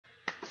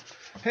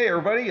Hey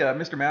everybody,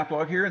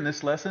 Mrmathblog here, and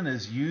this lesson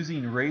is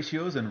using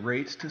ratios and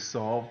rates to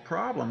solve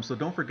problems. So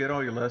don't forget,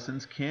 all your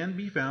lessons can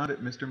be found at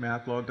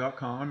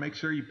mrmathblog.com. Make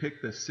sure you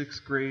pick the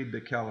 6th grade,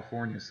 the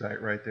California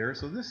site right there.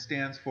 So this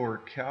stands for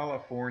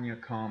California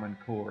Common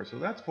Core. So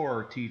that's for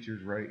our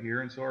teachers right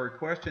here. And so our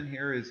question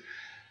here is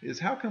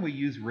how can we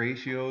use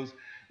ratios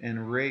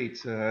and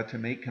rates to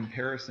make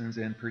comparisons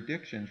and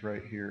predictions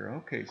right here.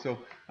 Okay, so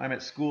I'm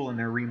at school and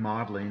they're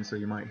remodeling, so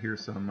you might hear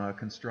some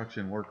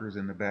construction workers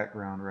in the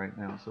background right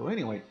now. So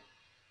anyway,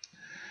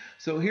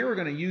 so here we're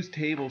going to use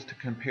tables to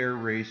compare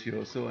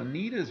ratios. So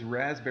Anita's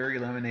raspberry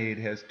lemonade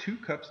has 2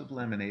 cups of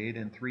lemonade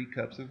and 3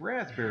 cups of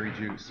raspberry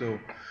juice.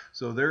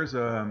 So there's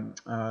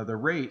the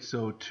rate,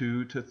 so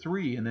 2 to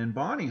 3. And then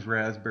Bonnie's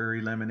raspberry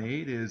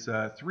lemonade is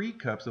 3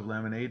 cups of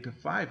lemonade to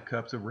 5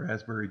 cups of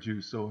raspberry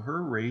juice. So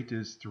her rate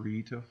is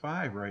 3 to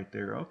 5 right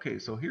there. Okay,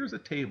 so here's a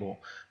table.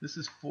 This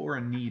is for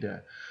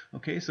Anita.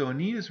 Okay, so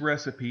Anita's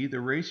recipe, the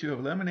ratio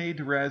of lemonade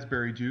to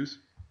raspberry juice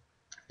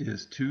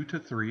is 2 to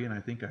 3, and I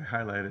think I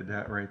highlighted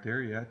that right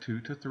there. Yeah,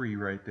 2 to 3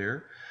 right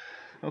there.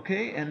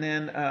 Okay, and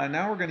then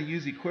now we're going to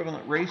use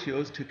equivalent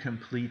ratios to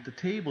complete the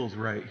tables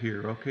right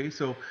here. Okay,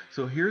 so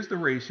here's the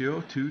ratio,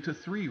 2 to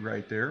 3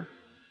 right there.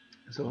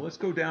 So let's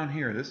go down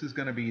here. This is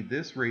going to be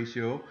this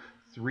ratio,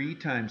 3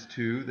 times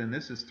 2, then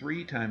this is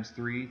 3 times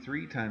 3,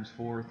 3 times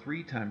 4,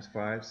 3 times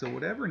 5. So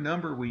whatever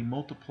number we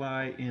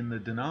multiply in the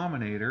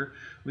denominator,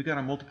 we got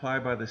to multiply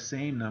by the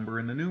same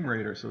number in the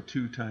numerator. So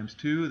 2 times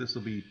 2, this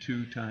will be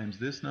 2 times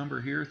this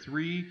number here,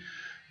 3.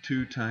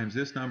 2 times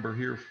this number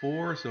here,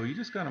 4. So you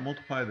just got to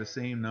multiply the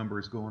same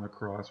numbers going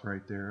across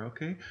right there,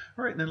 okay?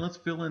 All right, and then let's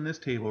fill in this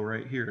table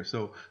right here.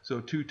 So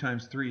 2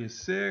 times 3 is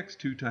 6,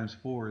 2 times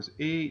 4 is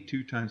 8,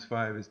 2 times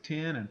 5 is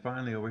 10, and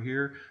finally over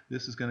here,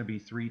 this is going to be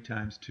 3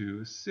 times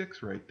 2 is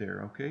 6 right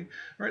there, okay?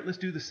 All right, let's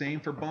do the same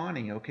for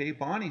Bonnie, okay?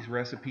 Bonnie's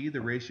recipe, the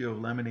ratio of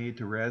lemonade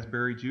to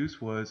raspberry juice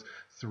was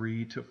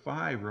 3 to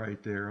 5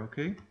 right there,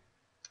 okay?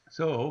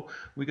 So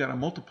we got to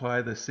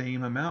multiply the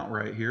same amount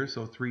right here.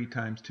 So 3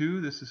 times 2,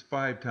 this is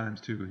 5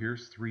 times 2.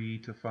 Here's 3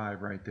 to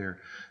 5 right there.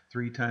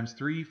 3 times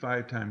 3,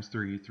 5 times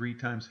 3. 3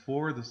 times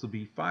 4, this will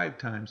be 5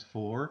 times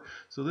 4.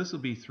 So this will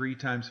be 3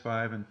 times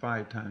 5 and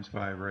 5 times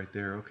 5 right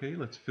there. Okay,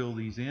 let's fill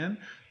these in.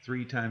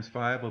 3 times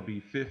 5 will be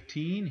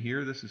 15.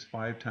 Here, this is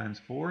 5 times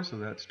 4, so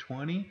that's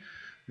 20.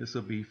 This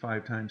will be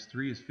 5 times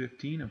 3 is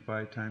 15, and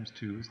 5 times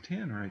 2 is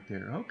 10 right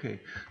there. Okay,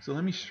 so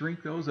let me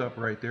shrink those up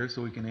right there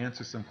so we can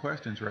answer some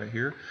questions right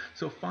here.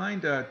 So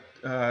find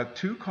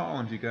 2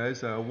 columns, you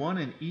guys, one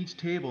in each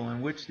table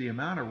in which the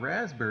amount of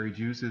raspberry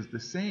juice is the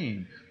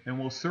same. And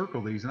we'll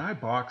circle these. And I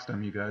boxed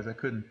them, you guys. I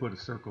couldn't put a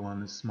circle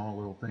on this small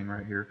little thing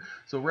right here.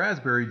 So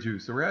raspberry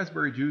juice. The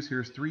raspberry juice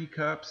here is 3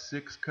 cups,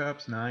 6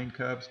 cups, 9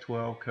 cups,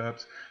 12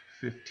 cups,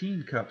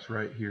 15 cups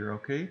right here,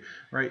 okay?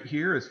 Right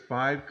here is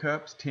 5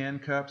 cups, 10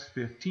 cups,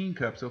 15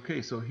 cups.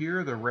 Okay, so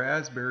here the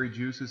raspberry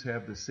juices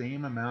have the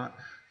same amount,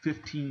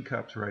 15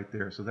 cups right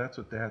there. So that's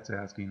what that's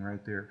asking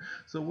right there.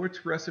 So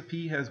which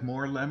recipe has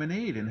more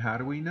lemonade, and how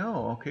do we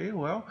know? Okay,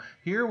 well,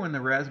 here when the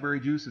raspberry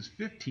juice is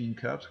 15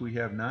 cups, we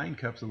have 9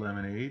 cups of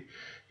lemonade.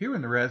 Here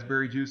when the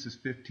raspberry juice is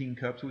 15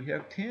 cups, we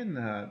have 10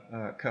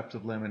 cups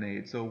of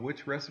lemonade. So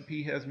which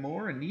recipe has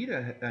more?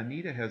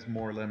 Anita has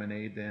more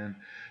lemonade than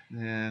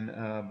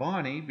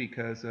Bonnie,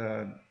 because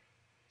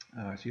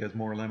she has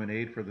more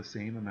lemonade for the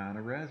same amount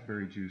of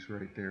raspberry juice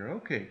right there.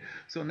 Okay,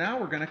 so now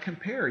we're going to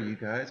compare, you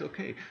guys.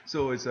 Okay,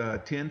 so is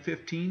 10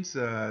 fifteenths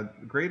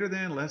greater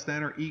than, less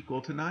than, or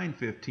equal to 9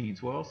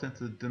 fifteenths? Well, since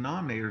the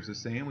denominator is the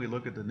same, we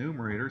look at the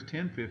numerators.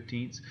 10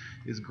 fifteenths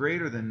is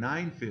greater than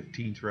 9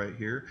 fifteenths right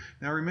here.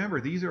 Now remember,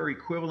 these are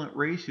equivalent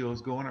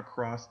ratios going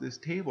across this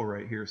table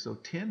right here. So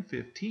 10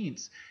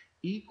 fifteenths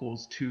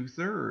equals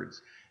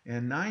 2/3.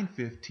 And 9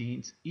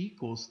 fifteenths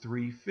equals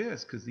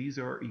 3/5, because these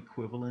are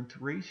equivalent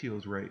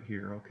ratios right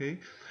here, okay?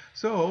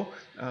 So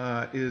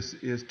is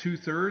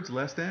 2/3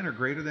 less than or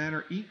greater than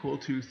or equal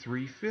to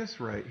 3/5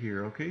 right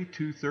here, okay?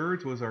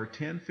 2/3 was our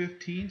 10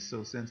 fifteenths,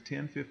 so since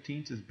 10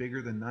 fifteenths is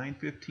bigger than 9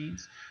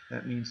 fifteenths,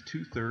 that means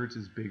 2/3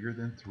 is bigger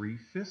than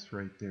 3/5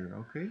 right there,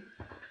 okay?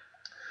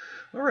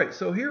 All right,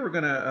 so here we're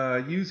going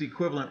to use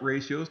equivalent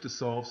ratios to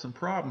solve some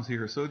problems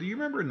here. So do you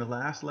remember in the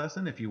last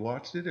lesson, if you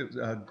watched it, it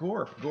was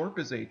gorp. Gorp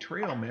is a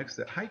trail mix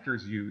that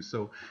hikers use.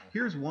 So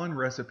here's one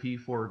recipe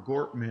for a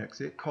gorp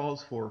mix. It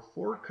calls for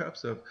 4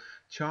 cups of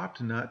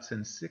chopped nuts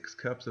and 6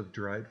 cups of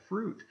dried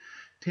fruit.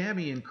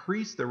 Tammy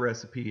increased the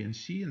recipe, and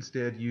she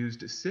instead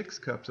used 6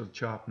 cups of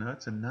chopped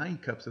nuts and 9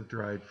 cups of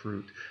dried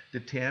fruit.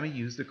 Did Tammy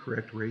use the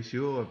correct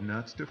ratio of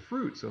nuts to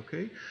fruits?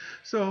 Okay,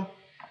 so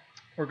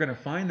we're going to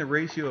find the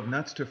ratio of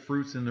nuts to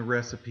fruits in the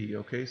recipe.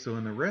 Okay, so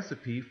in the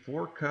recipe,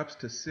 4 cups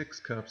to 6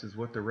 cups is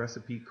what the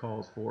recipe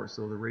calls for.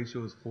 So the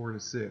ratio is 4 to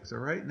 6. All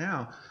right,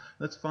 now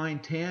let's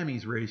find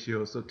Tammy's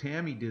ratio. So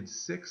Tammy did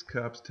 6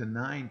 cups to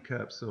 9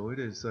 cups. So it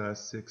is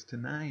 6 to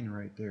 9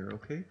 right there.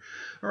 Okay,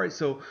 all right,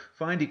 so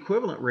find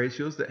equivalent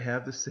ratios that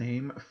have the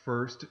same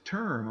first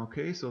term.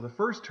 Okay, so the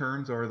first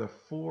terms are the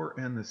 4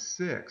 and the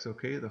 6.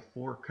 Okay, the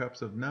 4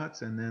 cups of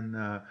nuts, and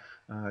then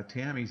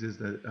Tammy's is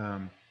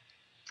the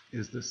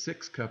is the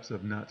 6 cups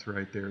of nuts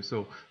right there.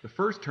 So the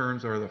first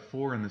terms are the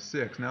 4 and the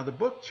 6. Now the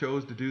book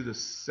chose to do the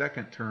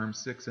second term,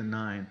 6 and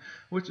 9,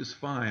 which is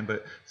fine,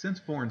 but since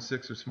 4 and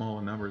 6 are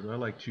smaller numbers, I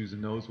like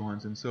choosing those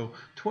ones. And so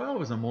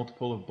 12 is a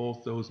multiple of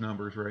both those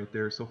numbers right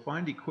there. So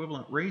find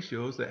equivalent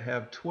ratios that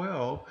have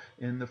 12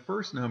 in the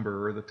first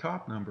number, or the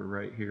top number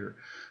right here.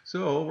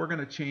 So we're going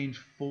to change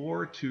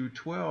 4 to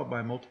 12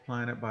 by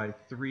multiplying it by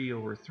 3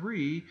 over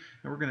 3,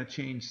 and we're going to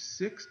change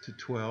 6 to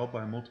 12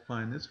 by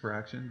multiplying this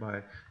fraction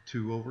by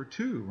 2 over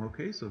 2.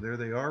 Okay, so there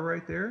they are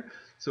right there.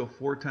 So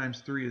 4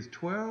 times 3 is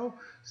 12,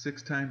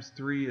 6 times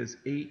 3 is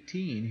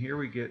 18. Here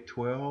we get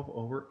 12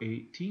 over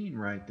 18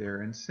 right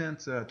there. And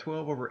since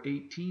 12 over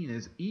 18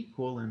 is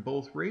equal in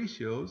both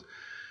ratios,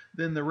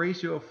 then the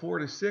ratio of 4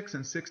 to 6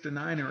 and 6 to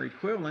 9 are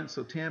equivalent,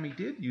 so Tammy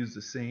did use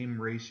the same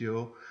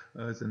ratio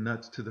as the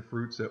nuts to the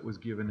fruits that was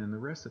given in the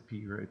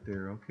recipe right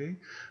there, okay?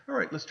 All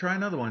right, let's try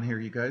another one here,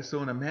 you guys.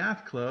 So in a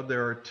math club,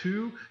 there are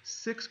 2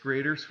 6th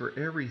graders for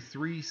every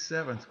 3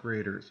 7th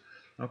graders.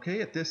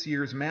 Okay, at this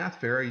year's math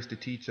fair, I used to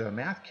teach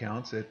math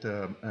counts at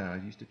at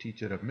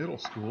a middle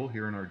school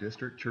here in our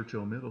district,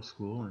 Churchill Middle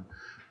School, and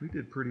we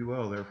did pretty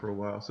well there for a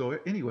while. So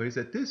anyways,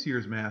 at this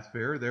year's math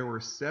fair, there were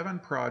 7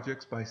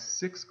 projects by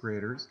 6th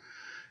graders,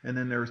 and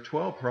then there's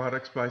 12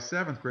 products by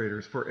 7th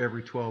graders for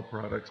every 12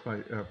 projects by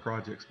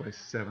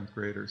 7th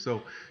graders.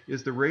 So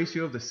is the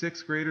ratio of the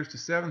 6th graders to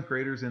 7th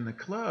graders in the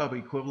club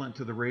equivalent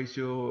to the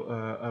ratio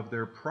of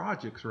their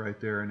projects right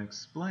there? And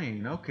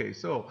explain. Okay,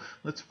 so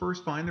let's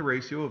first find the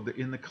ratio of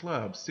in the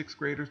club, 6th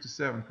graders to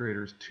 7th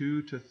graders,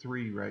 2 to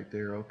 3 right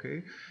there,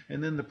 okay?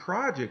 And then the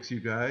projects, you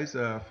guys,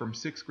 from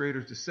 6th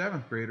graders to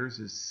 7th graders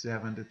is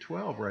 7 to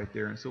 12 right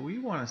there. And so we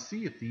want to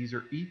see if these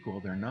are equal.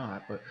 They're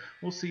not, but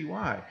we'll see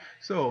why.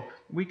 So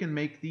we can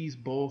make these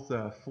both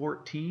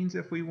 14s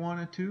if we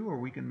wanted to, or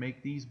we can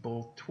make these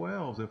both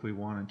 12s if we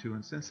wanted to.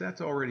 And since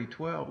that's already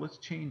 12, let's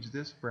change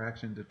this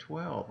fraction to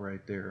 12 right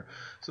there.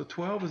 So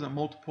 12 is a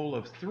multiple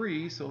of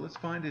 3, so let's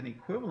find an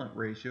equivalent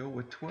ratio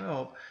with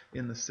 12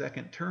 in the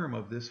second term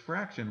of this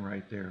fraction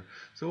right there.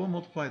 So we'll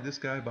multiply this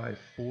guy by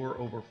 4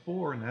 over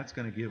 4, and that's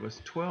going to give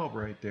us 12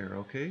 right there,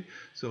 okay?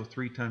 So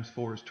 3 times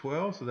 4 is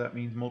 12, so that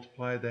means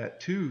multiply that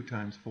 2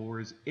 times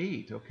 4 is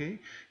 8, okay?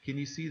 Can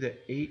you see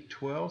that 8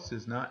 twelfths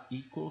is not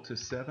equal to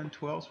 7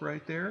 twelfths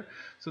right there?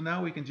 So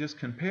now we can just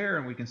compare,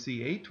 and we can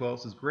see 8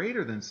 twelfths is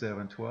greater than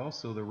 7 twelfths,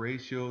 so the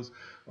ratios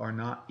are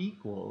not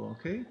equal,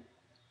 okay?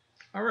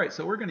 All right,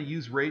 so we're going to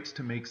use rates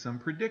to make some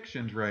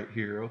predictions right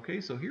here, okay?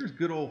 So here's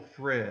good old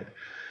Fred.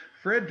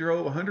 Fred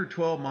drove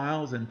 112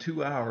 miles in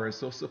 2 hours,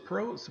 so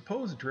suppose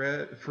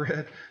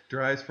Fred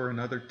drives for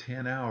another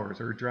 10 hours,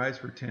 or drives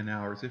for 10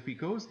 hours. If he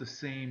goes the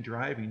same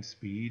driving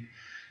speed,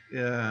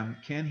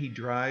 can he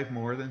drive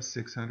more than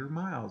 600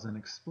 miles? And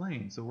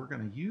explain. So we're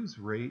going to use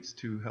rates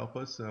to help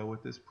us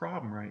with this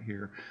problem right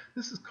here.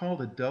 This is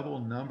called a double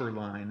number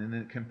line, and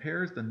it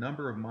compares the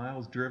number of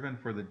miles driven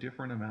for the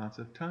different amounts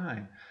of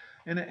time.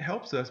 And it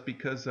helps us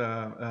because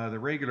the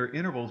regular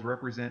intervals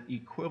represent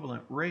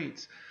equivalent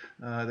rates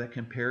that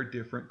compare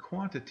different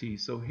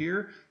quantities. So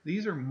here,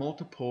 these are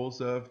multiples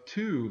of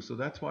 2, so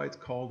that's why it's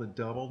called a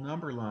double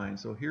number line.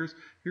 So here's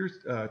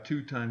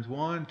 2 times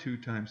 1, 2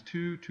 times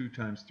 2, 2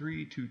 times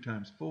 3, 2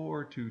 times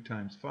 4, 2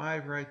 times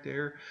 5 right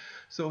there.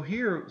 So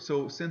here,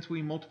 so since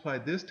we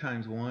multiplied this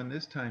times 1,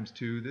 this times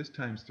 2, this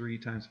times 3,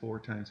 times 4,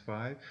 times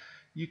 5,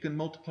 you can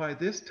multiply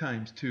this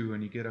times 2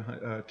 and you get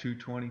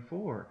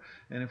 224.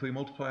 And if we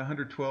multiply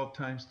 112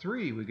 times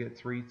 3, we get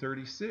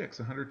 336.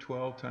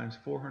 112 times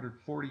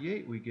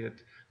 448, we get,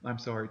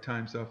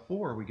 times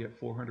 4, we get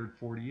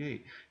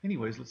 448.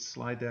 Anyways, let's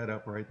slide that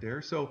up right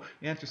there. So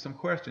answer some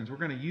questions. We're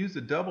going to use the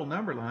double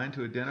number line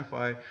to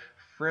identify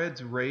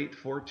Fred's rate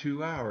for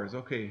 2 hours.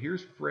 Okay,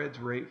 here's Fred's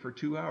rate for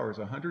 2 hours,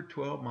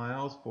 112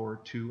 miles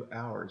for 2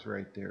 hours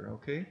right there,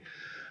 okay?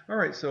 All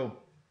right, so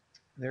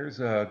there's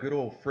good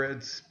old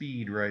Fred's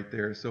speed right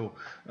there. So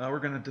we're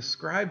going to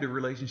describe the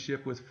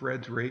relationship with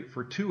Fred's rate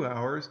for 2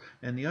 hours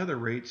and the other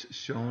rates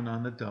shown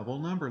on the double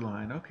number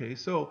line. Okay,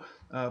 so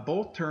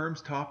both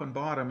terms, top and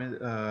bottom,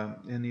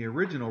 in the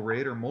original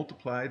rate are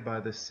multiplied by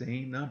the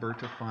same number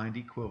to find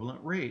equivalent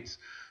rates.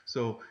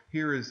 So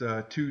here is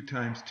 2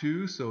 times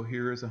 2, so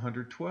here is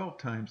 112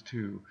 times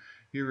 2.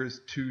 Here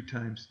is 2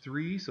 times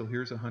 3, so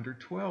here's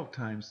 112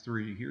 times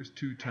 3. Here's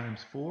 2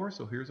 times 4,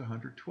 so here's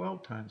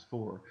 112 times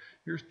 4.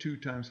 Here's 2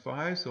 times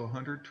 5, so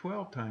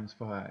 112 times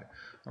 5.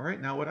 All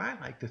right, now what I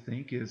like to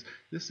think is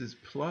this is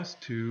plus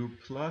 2,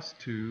 plus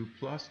 2,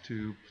 plus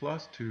 2,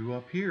 plus 2.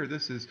 Up here,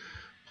 this is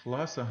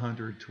plus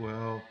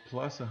 112,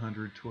 plus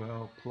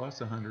 112, plus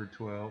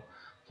 112,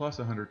 plus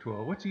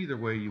 112. What's either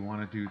way you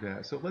want to do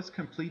that? So let's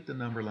complete the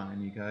number line,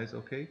 you guys,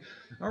 okay?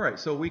 All right,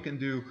 so we can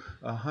do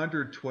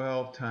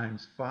 112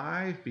 times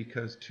 5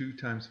 because 2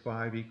 times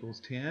 5 equals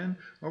 10,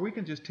 or we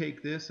can just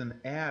take this and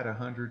add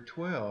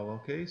 112,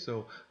 okay?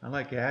 So I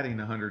like adding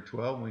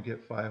 112 and we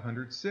get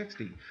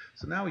 560.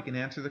 So now we can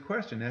answer the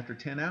question. After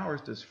 10 hours,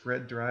 does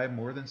Fred drive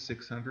more than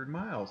 600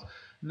 miles?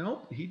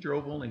 Nope, he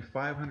drove only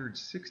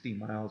 560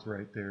 miles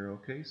right there,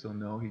 okay? So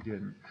no, he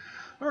didn't.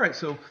 All right,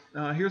 so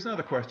here's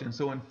another question.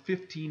 So in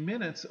 15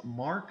 minutes,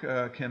 Mark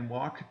can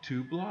walk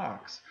 2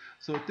 blocks.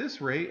 So at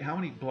this rate, how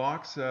many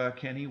blocks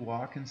can he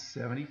walk in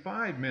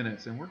 75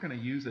 minutes? And we're going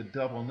to use a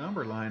double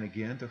number line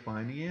again to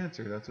find the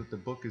answer. That's what the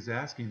book is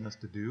asking us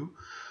to do.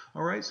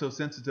 All right, so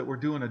since it's that we're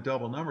doing a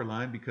double number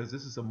line, because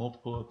this is a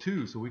multiple of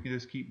 2, so we can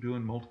just keep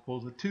doing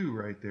multiples of 2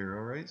 right there.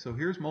 All right, so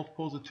here's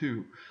multiples of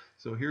 2.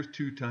 So here's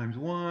 2 times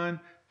 1.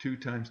 2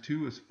 times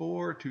 2 is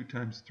 4, 2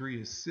 times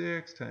 3 is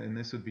 6, and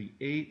this would be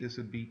 8, this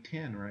would be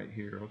 10 right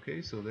here.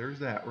 Okay, so there's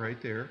that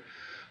right there.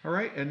 All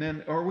right, and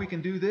then, or we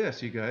can do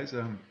this, you guys.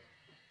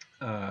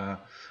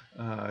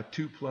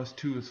 2 plus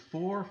 2 is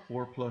 4,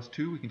 4 plus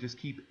 2, we can just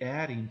keep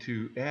adding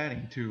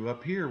 2.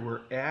 Up here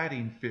we're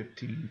adding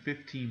 15,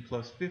 15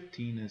 plus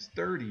 15 is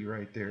 30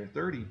 right there,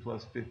 30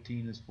 plus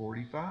 15 is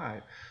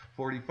 45,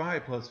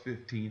 45 plus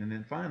 15, and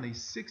then finally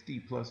 60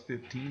 plus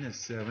 15 is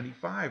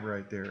 75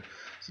 right there.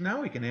 So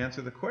now we can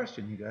answer the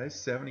question, you guys.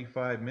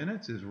 75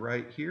 minutes is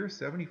right here,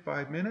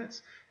 75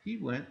 minutes, he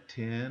went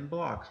 10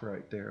 blocks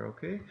right there,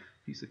 okay?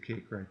 Piece of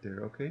cake right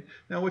there, okay?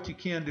 Now what you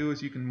can do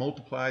is you can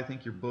multiply. I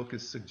think your book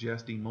is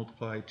suggesting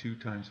multiply 2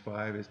 times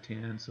 5 is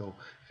 10, so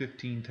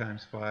 15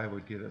 times 5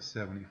 would get us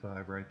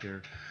 75 right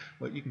there.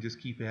 But you can just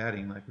keep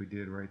adding like we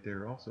did right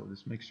there also.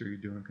 Just make sure you're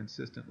doing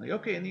consistently.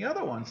 Okay, and the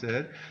other one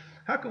said,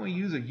 how can we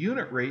use a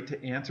unit rate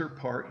to answer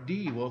part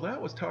D? Well, that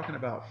was talking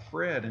about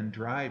Fred and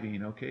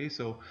driving, okay?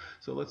 So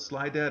let's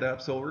slide that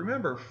up. So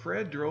remember,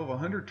 Fred drove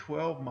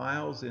 112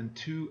 miles in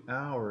 2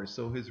 hours,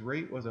 so his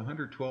rate was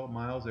 112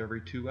 miles every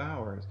 2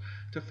 hours.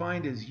 To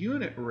find his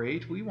unit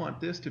rate, we want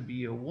this to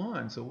be a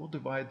 1, so we'll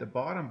divide the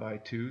bottom by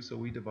 2, so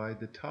we divide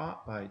the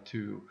top by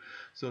 2.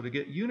 So to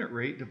get unit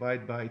rate,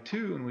 divide by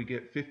 2, and we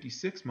get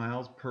 56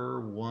 miles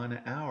per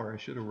 1 hour. I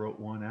should have wrote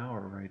 1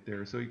 hour right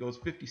there. So he goes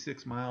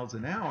 56 miles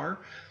an hour.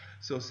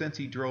 So since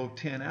he drove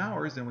 10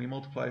 hours, then we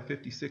multiply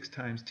 56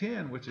 times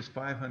 10, which is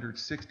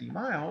 560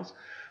 miles,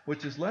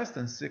 which is less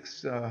than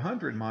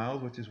 600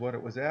 miles, which is what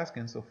it was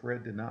asking. So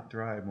Fred did not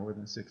drive more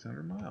than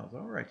 600 miles.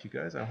 All right, you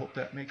guys, I hope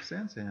that makes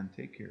sense, and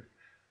take care.